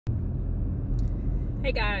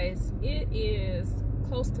Hey guys, it is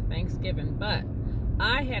close to Thanksgiving, but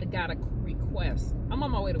I had got a request. I'm on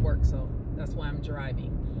my way to work, so that's why I'm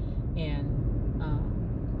driving, and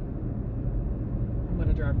I'm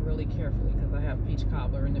gonna drive really carefully because I have peach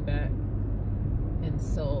cobbler in the back, and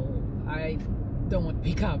so I don't want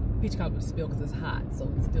peach cobbler to spill because it's hot,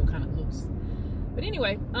 so it's still kind of loose. But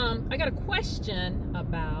anyway, I got a question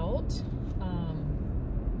about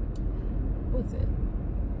what's it?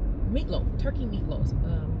 Meatloaf, turkey meatloaf.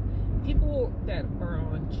 People that are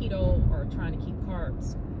on keto or trying to keep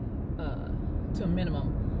carbs to a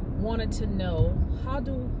minimum wanted to know, how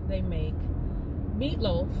do they make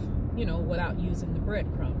meatloaf, without using the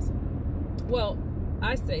breadcrumbs? Well,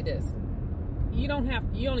 I say this: you're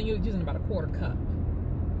only using about a quarter cup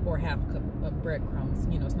or half a cup of breadcrumbs.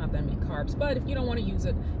 It's not that many carbs. But if you don't want to use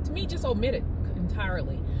it, to me, just omit it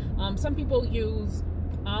entirely. Some people use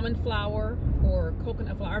almond flour or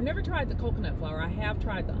coconut flour. I've never tried the coconut flour. I have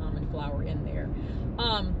tried the almond flour in there.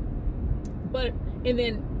 I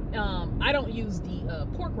don't use the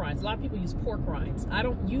pork rinds. A lot of people use pork rinds. I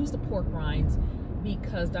don't use the pork rinds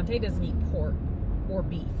because Dante doesn't eat pork or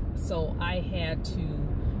beef. So I had to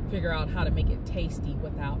figure out how to make it tasty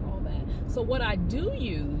without all that. So what I do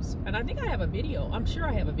use, and I think I have a video, I'm sure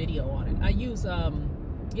I have a video on it. I use,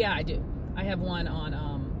 yeah, I do. I have one on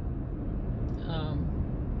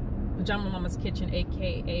Pajama Mama's Kitchen,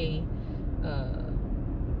 aka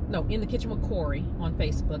In the Kitchen with Corey on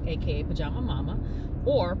Facebook, aka Pajama Mama,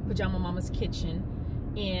 or Pajama Mama's Kitchen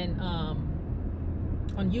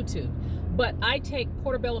on YouTube. But I take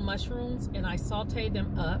portobello mushrooms and I saute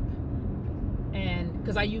them up, and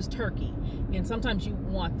because I use turkey, and sometimes you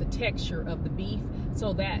want the texture of the beef,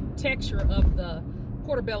 so that texture of the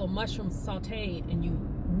portobello mushrooms sauteed, and you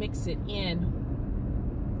mix it in.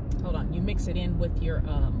 Hold on, you mix it in with your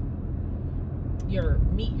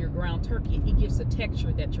meat, your ground turkey. It gives the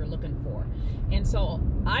texture that you're looking for. And so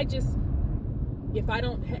I just, since I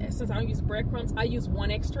don't use breadcrumbs, I use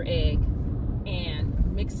 1 extra egg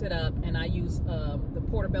and mix it up, and I use the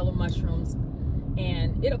portobello mushrooms,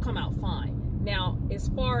 and it'll come out fine. Now, as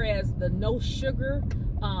far as the no sugar,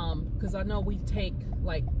 because I know we take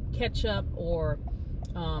like ketchup, or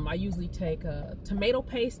I usually take a tomato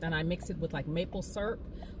paste and I mix it with like maple syrup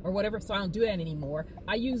or whatever, so I don't do that anymore.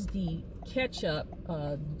 I use the ketchup,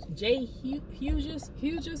 J.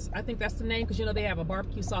 Hughes, I think that's the name, because they have a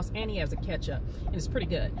barbecue sauce and he has a ketchup, and it's pretty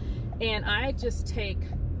good. And I just take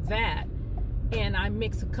that and I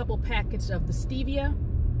mix a couple packets of the stevia,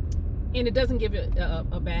 and it doesn't give it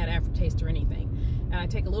a bad aftertaste or anything. And I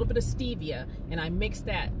take a little bit of stevia and I mix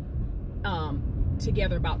that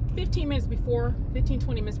together about 15,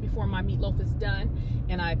 20 minutes before my meatloaf is done,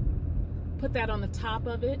 and I put that on the top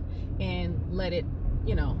of it and let it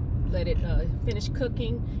finish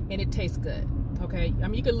cooking, and it tastes good. Okay, I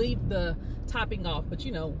mean, you could leave the topping off, but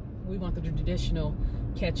we want the traditional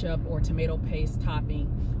ketchup or tomato paste topping,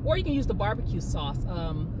 or you can use the barbecue sauce,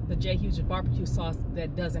 the J. Hughes barbecue sauce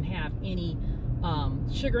that doesn't have any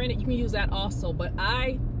sugar in it. You can use that also, but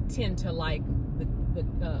I tend to like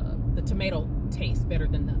the tomato taste better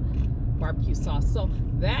than the barbecue sauce. So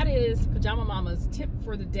that is Pajama Mama's tip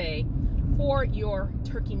for the day for your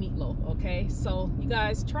turkey meatloaf. Okay, so you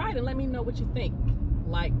guys try it and let me know what you think.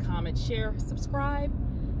 Like, comment, share, subscribe.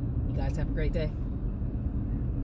 You guys have a great day.